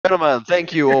gentlemen,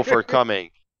 thank you all for coming.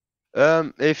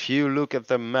 If you look at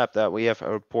the map, that we have a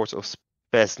report of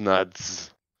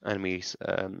Spetsnaz enemies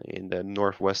in the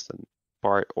northwestern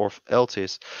part of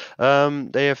Eltis.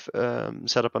 They have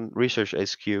set up a research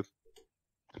HQ,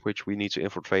 which we need to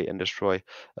infiltrate and destroy.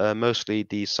 Mostly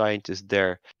the scientists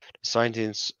there. The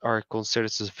scientists are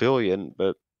considered civilian,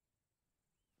 but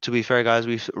to be fair, guys,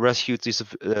 we've rescued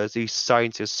these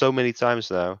scientists so many times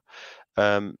now.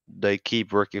 They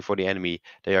keep working for the enemy.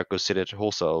 They are considered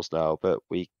hostiles now, but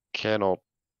we cannot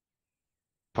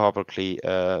publicly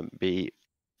be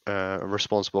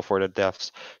responsible for their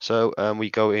deaths. So we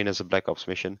go in as a Black Ops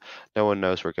mission. No one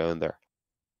knows we're going there.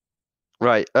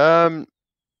 Right.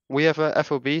 We have a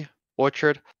FOB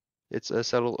orchard. It's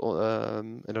settled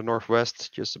in the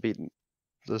northwest, just a bit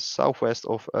the southwest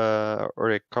of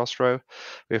Uric Castro.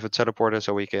 We have a teleporter,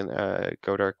 so we can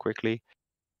go there quickly.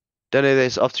 Then it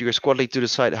is up to your squad lead to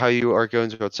decide how you are going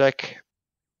to attack.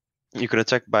 You can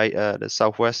attack by the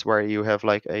southwest, where you have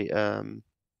like a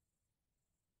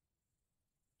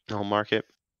I'll mark it.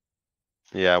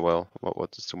 Yeah, well,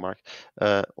 what is to mark?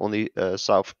 On the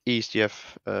southeast, you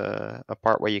have a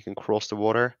part where you can cross the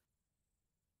water,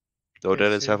 though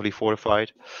that is heavily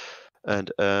fortified,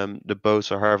 and the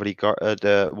boats are heavily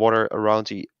the water around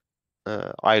the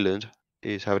island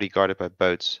is heavily guarded by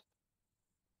boats,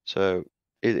 so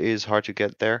it is hard to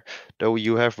get there. Though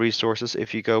you have resources,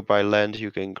 if you go by land,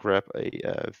 you can grab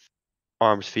a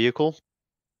armed vehicle.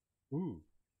 Ooh.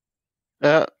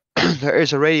 There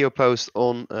is a radio post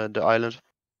on the island.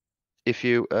 If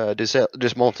you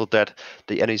dismantle that,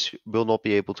 the enemies will not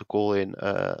be able to call in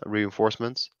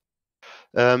reinforcements.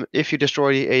 If you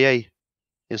destroy the AA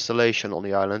installation on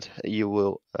the island, you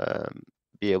will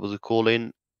be able to call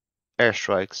in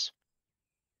airstrikes.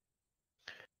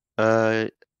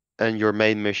 And your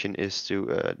main mission is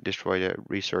to destroy the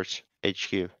research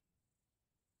HQ.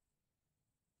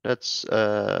 That's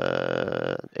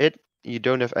it. You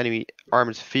don't have any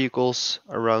armored vehicles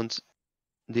around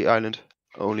the island,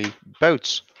 only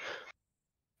boats.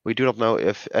 We do not know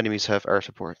if enemies have air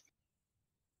support.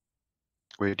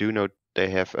 We do know they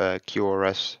have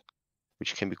QRS,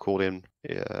 which can be called in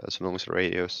as long as the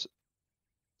radio's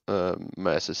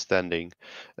mass is standing.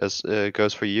 As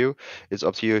goes for you, it's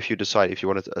up to you if you decide if you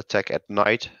want to attack at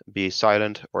night, be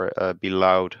silent, or be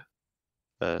loud.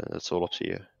 That's all up to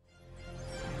you.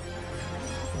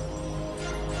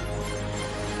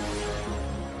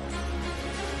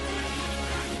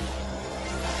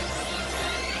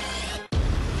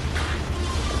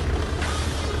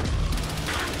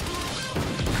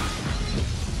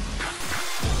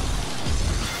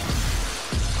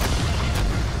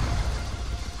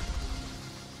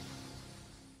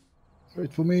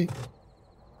 Wait for me.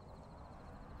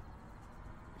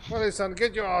 Well, son,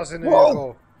 get your ass in the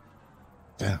vehicle.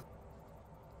 Yeah.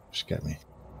 Scared me.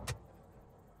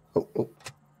 Oh, oh.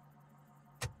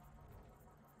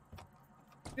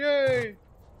 Yay!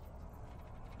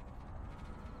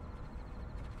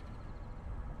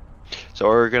 So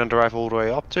are we gonna drive all the way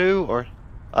up to, or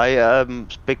I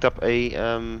picked up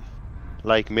a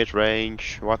like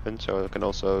mid-range weapon, so I can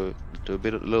also do a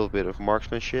little bit of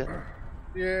marksmanship.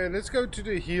 Yeah, let's go to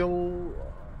the hill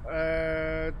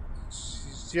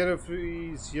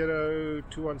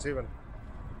 030217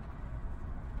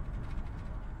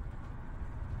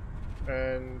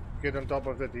 and get on top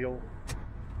of that hill.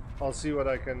 I'll see what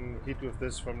I can hit with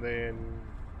this from there and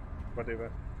whatever.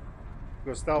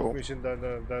 Because stealth mission,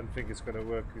 don't think it's gonna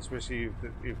work, especially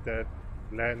if that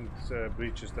land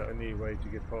breach is the only way to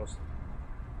get past.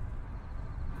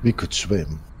 We could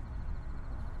swim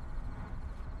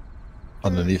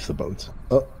underneath the boat.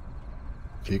 Oh,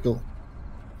 vehicle.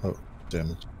 Oh, damn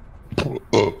it.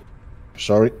 Oh,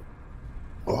 sorry.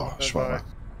 Oh, swallow.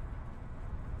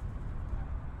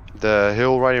 The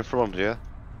hill right in front, yeah?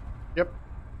 Yep.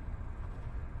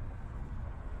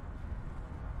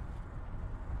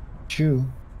 Chew.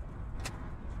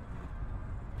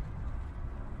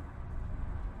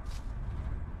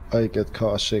 I get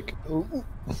car sick. Ooh.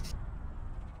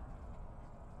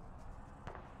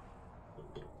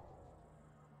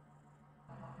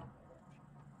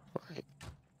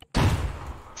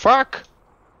 Fuck!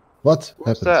 What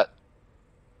What's happened? that?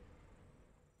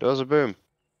 There was a boom.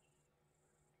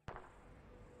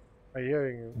 I'm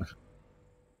hearing you.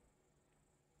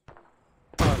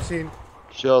 Oh, I've seen.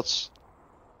 Shots.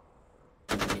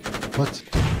 What?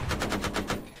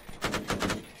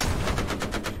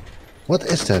 What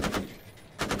is that?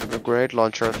 A grenade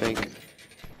launcher, I think.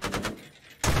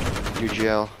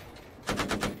 UGL.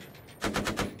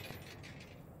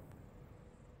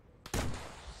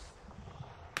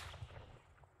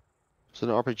 Is it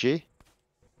an RPG?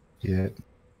 Yeah.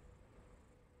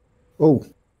 Oh,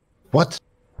 what?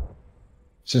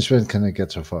 Since when can I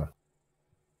get so far?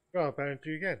 Well,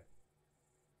 apparently you can.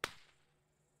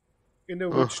 In the Oh.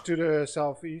 woods to the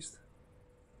southeast.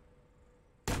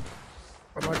 I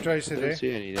might trace I it don't there.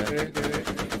 see any there. There.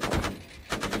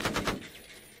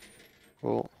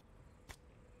 Cool.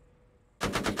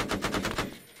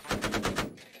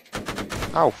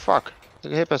 Oh fuck! I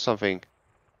got hit by something.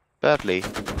 Badly.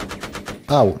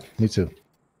 Ow, me too.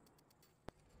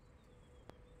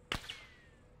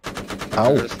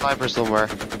 Ow. There's a sniper somewhere.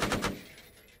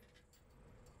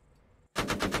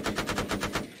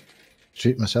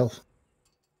 Shoot myself.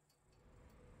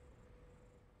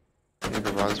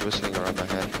 Everyone's whistling around my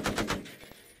head.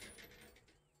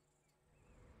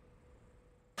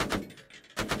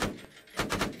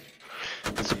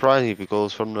 It's surprising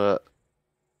because from out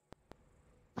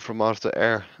of the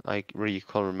air, I really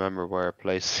can't remember where I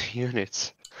placed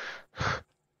units. I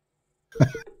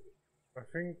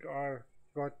think I've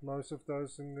got most of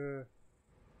those in the...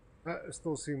 I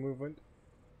still see movement.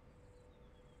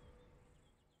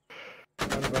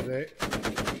 One about there.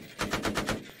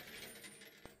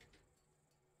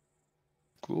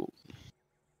 Cool.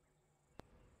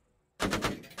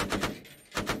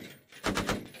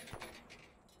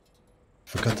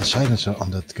 Forgot the silencer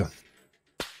on that gun.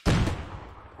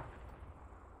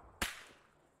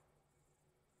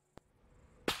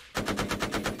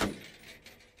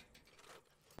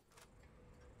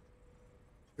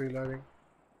 Reloading.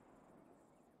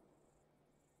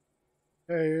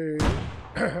 Hey,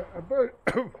 a bird.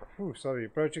 Ooh, sorry,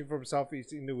 approaching from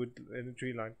southeast in the wood in the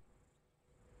tree line.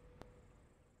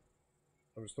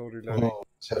 I'm still reloading. What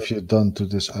have you done to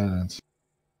this island?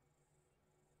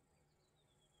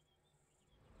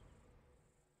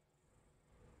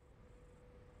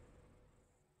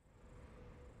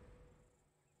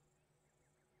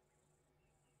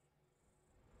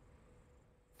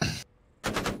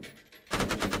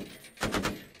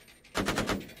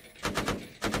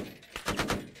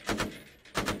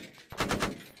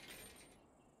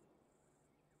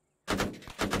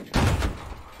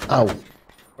 Ow.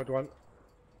 What one?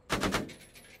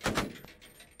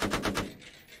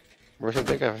 Where's the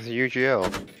big guy with the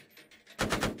UGL?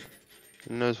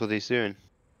 Who knows what he's doing?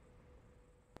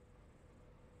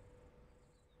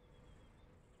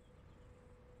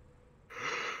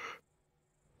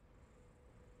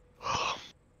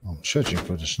 I'm searching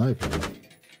for the sniper.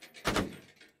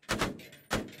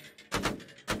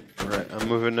 Right, I'm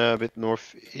moving a bit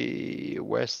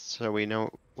west so we know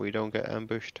we don't get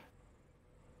ambushed.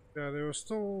 Yeah, there was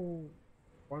still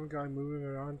one guy moving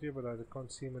around here, but I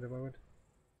can't see him at the moment.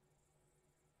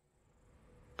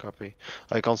 Copy.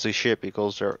 I can't see shit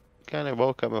because they're kind of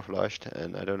well camouflaged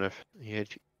and I don't have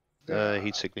heat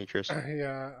signatures.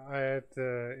 Yeah, I had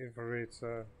infrared,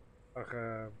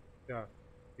 yeah,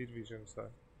 heat vision, so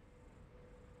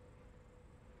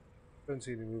don't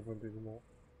see any movement anymore.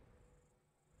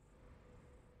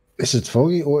 Is it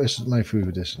foggy or is it my view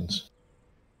distance?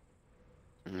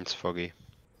 It's foggy,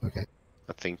 Okay.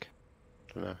 I think.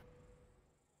 Don't know.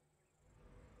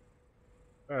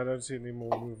 I don't see any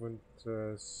more movement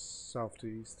south to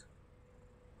east.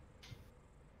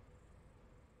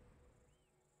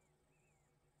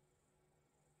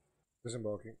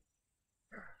 Disembarking.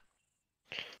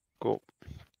 Cool.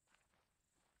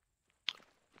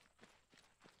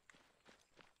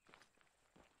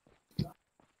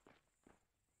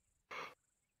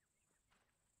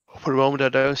 For the moment I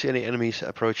don't see any enemies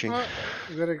approaching. Ah,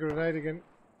 we got a grenade again.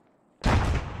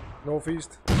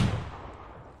 Northeast.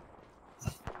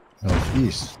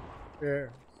 Northeast. Yeah,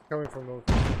 coming from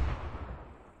northeast.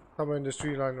 Somewhere in the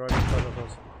tree line right in front of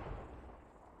us.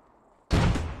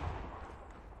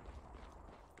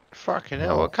 Fucking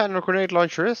hell, what kind of grenade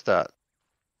launcher is that?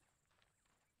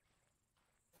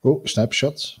 Oh,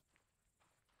 snapshots.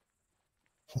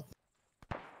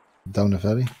 Down the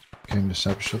valley. Came the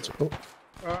snapshots. Oh.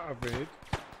 Ah, I've been hit.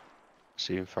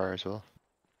 See him fire as well.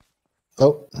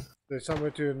 Oh. They're somewhere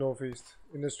to the northeast,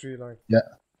 in the tree line. Yeah.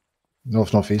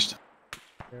 Northeast.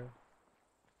 Yeah.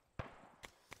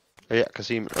 Oh, yeah, I can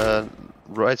see him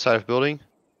right side of building.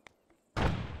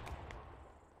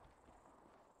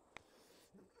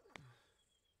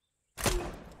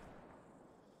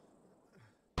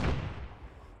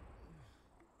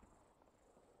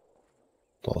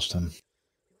 Lost him.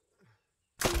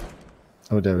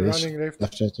 Oh, there he is. Running left.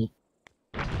 Left side.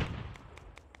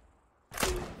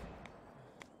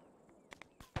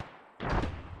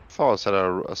 I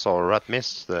saw a red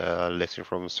mist lifting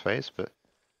from his face, but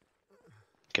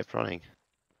kept running.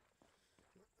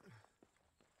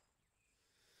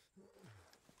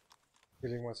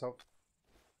 Healing myself.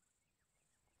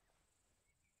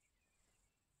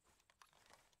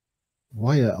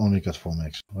 Why I only got 4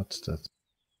 max? What's that?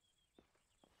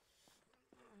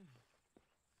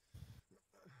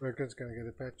 Americans, can I get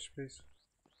a patch, please?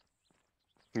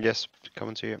 Yes,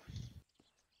 coming to you.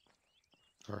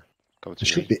 Or coming There to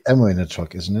should me. be ammo in the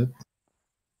truck, isn't it?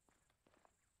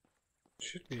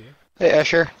 Should be. Hey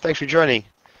Asher, thanks for joining.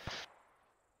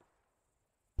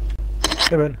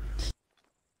 Hey man.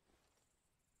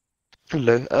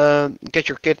 Hello. Get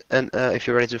your kit, and if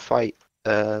you're ready to fight,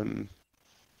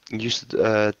 use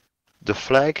the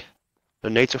flag, the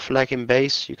NATO flag in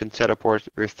base. You can teleport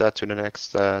with that to the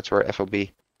next to our FOB.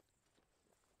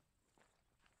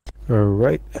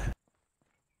 Alright.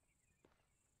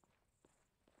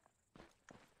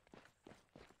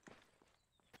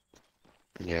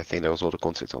 Yeah, I think that was all the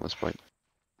contact on this point,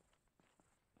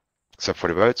 except for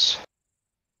the boats.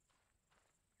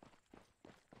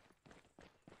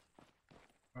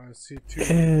 I see 2.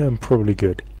 Yeah, I'm probably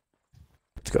good.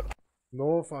 Let's go.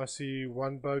 North, I see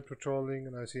 1 boat patrolling,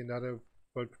 and I see another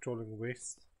boat patrolling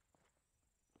west.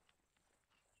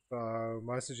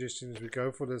 My suggestion is we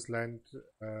go for this land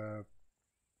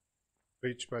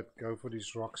beach, but go for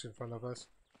these rocks in front of us.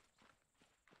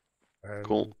 And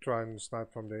Cool. try and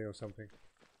snipe from there or something.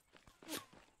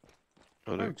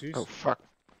 Oh, Oh, jeez. oh fuck!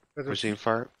 That We're was, seeing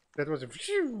fire. that was a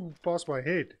phew past my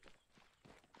head.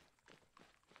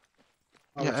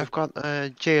 Yeah, I've got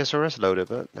JSRS loaded,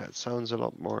 but that sounds a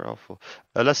lot more awful.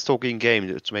 Let's talk in game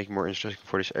to make it more interesting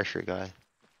for this Asher guy.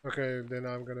 Okay, then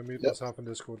I'm gonna mute Yep. myself in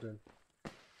Discord then.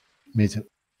 Me too.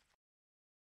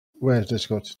 Where's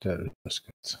Discord? There is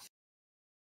Discord.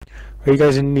 Are you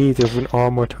guys in need of an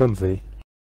armored Humvee?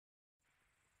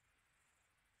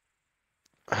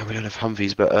 We don't have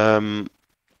Humvees, but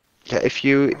yeah, if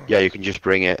you you can just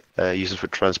bring it, use it for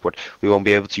transport. We won't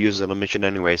be able to use it on a mission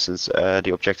anyway, since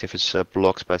the objective is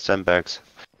blocked by sandbags.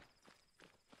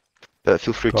 But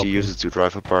feel free to Copy. use it to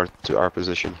drive apart to our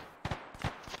position.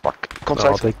 Fuck. I'll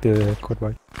Contact. take the quad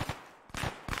bike.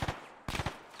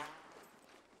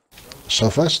 So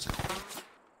fast?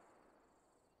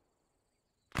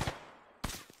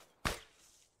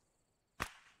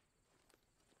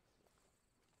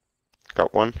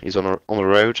 Got one. He's on the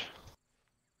road.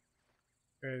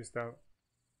 Okay, he's down.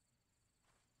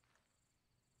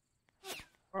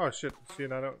 Oh shit, see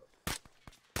another.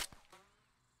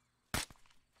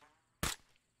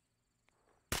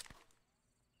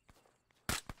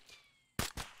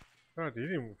 Oh, I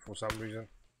did him for some reason.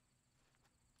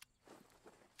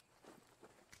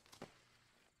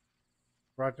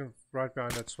 Right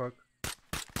behind that smoke.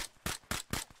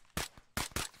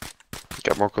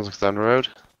 Got more contacts down the road.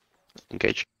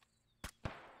 Engage.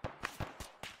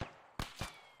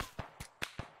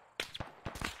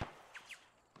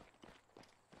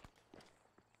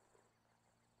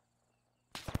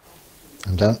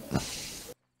 I'm down.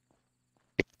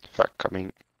 Fuck,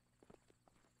 coming.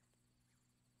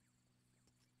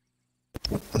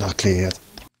 Not clear yet.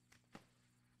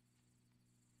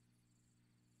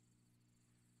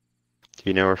 Do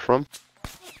you know where from?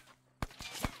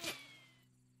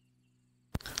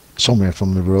 Somewhere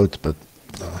from the road, but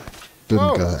didn't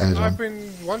Oh, go as I've on. been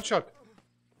one shot.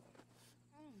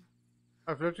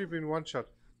 I've literally been one shot.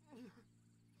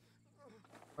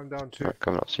 I'm down 2. Alright,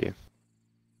 coming up to you.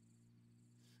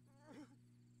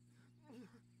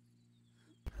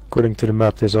 According to the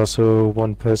map, there's also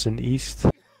one person east.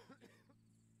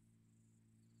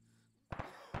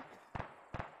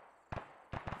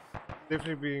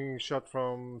 Definitely being shot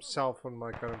from south on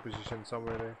my current position,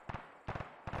 somewhere there.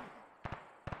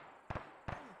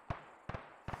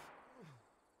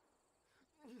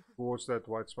 Towards that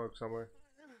white smoke somewhere.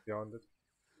 Beyond it.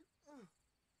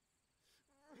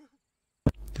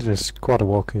 There's a squad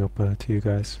walking up to you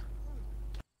guys.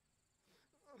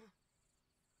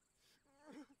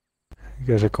 You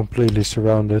guys are completely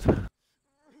surrounded.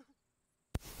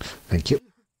 Thank you.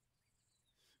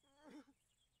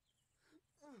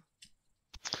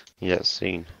 Yeah,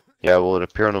 seen. Yeah, well, it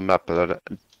appear on the map, but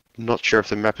I'm not sure if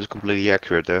the map is completely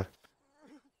accurate though.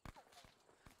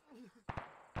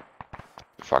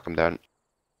 Fuck, I'm down.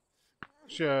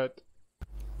 Shit.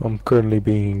 I'm currently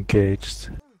being engaged.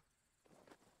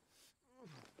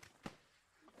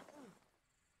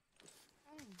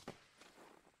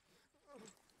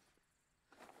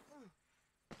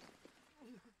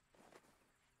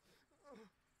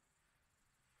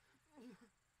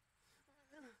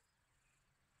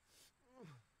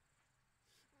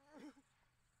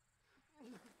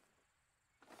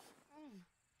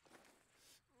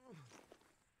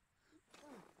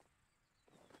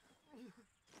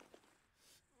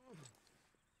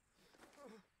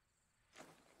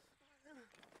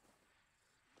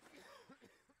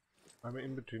 I'm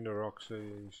in between the rocks, so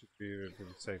you should be a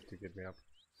little safe to get me up.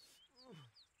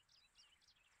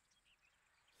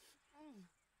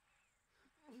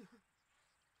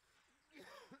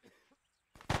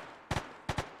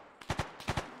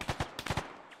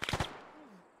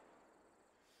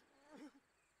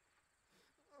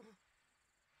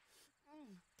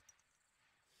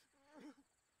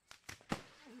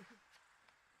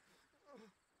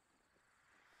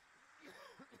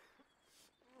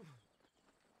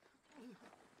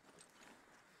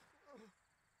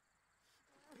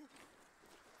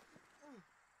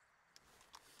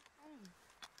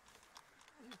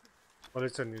 Well,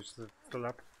 it's unused, still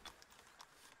up.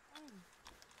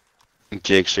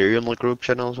 Jake's here on the group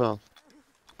channel as well.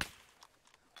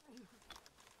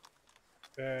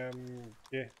 Yeah, I'm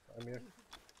here.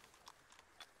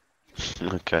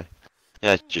 Okay.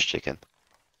 Yeah, just checking.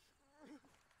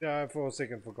 Yeah, I for a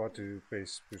second forgot to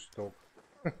push talk.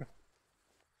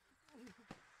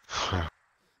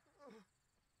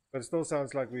 But it still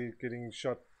sounds like we're getting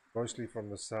shot mostly from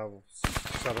the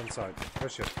southern side. Oh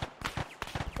shit.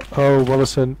 Oh,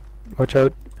 Wallison, watch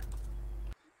out.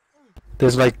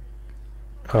 There's like...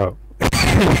 Oh.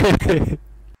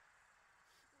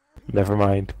 Never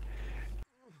mind.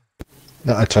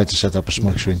 No, I tried to set up a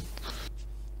smoke screen.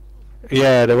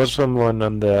 Yeah, there was someone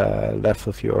on the left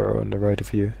of you or on the right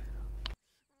of you.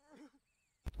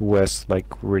 West,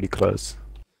 like really close.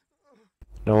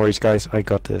 No worries, guys, I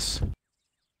got this.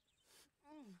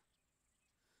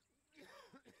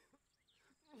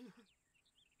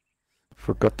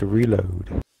 Forgot to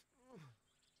reload.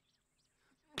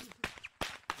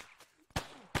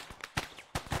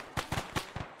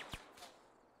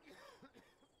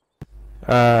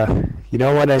 You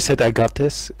know when I said I got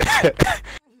this?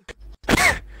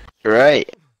 Right.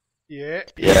 Yeah.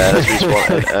 Yeah, let's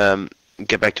respawn.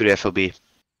 Get back to the FOB.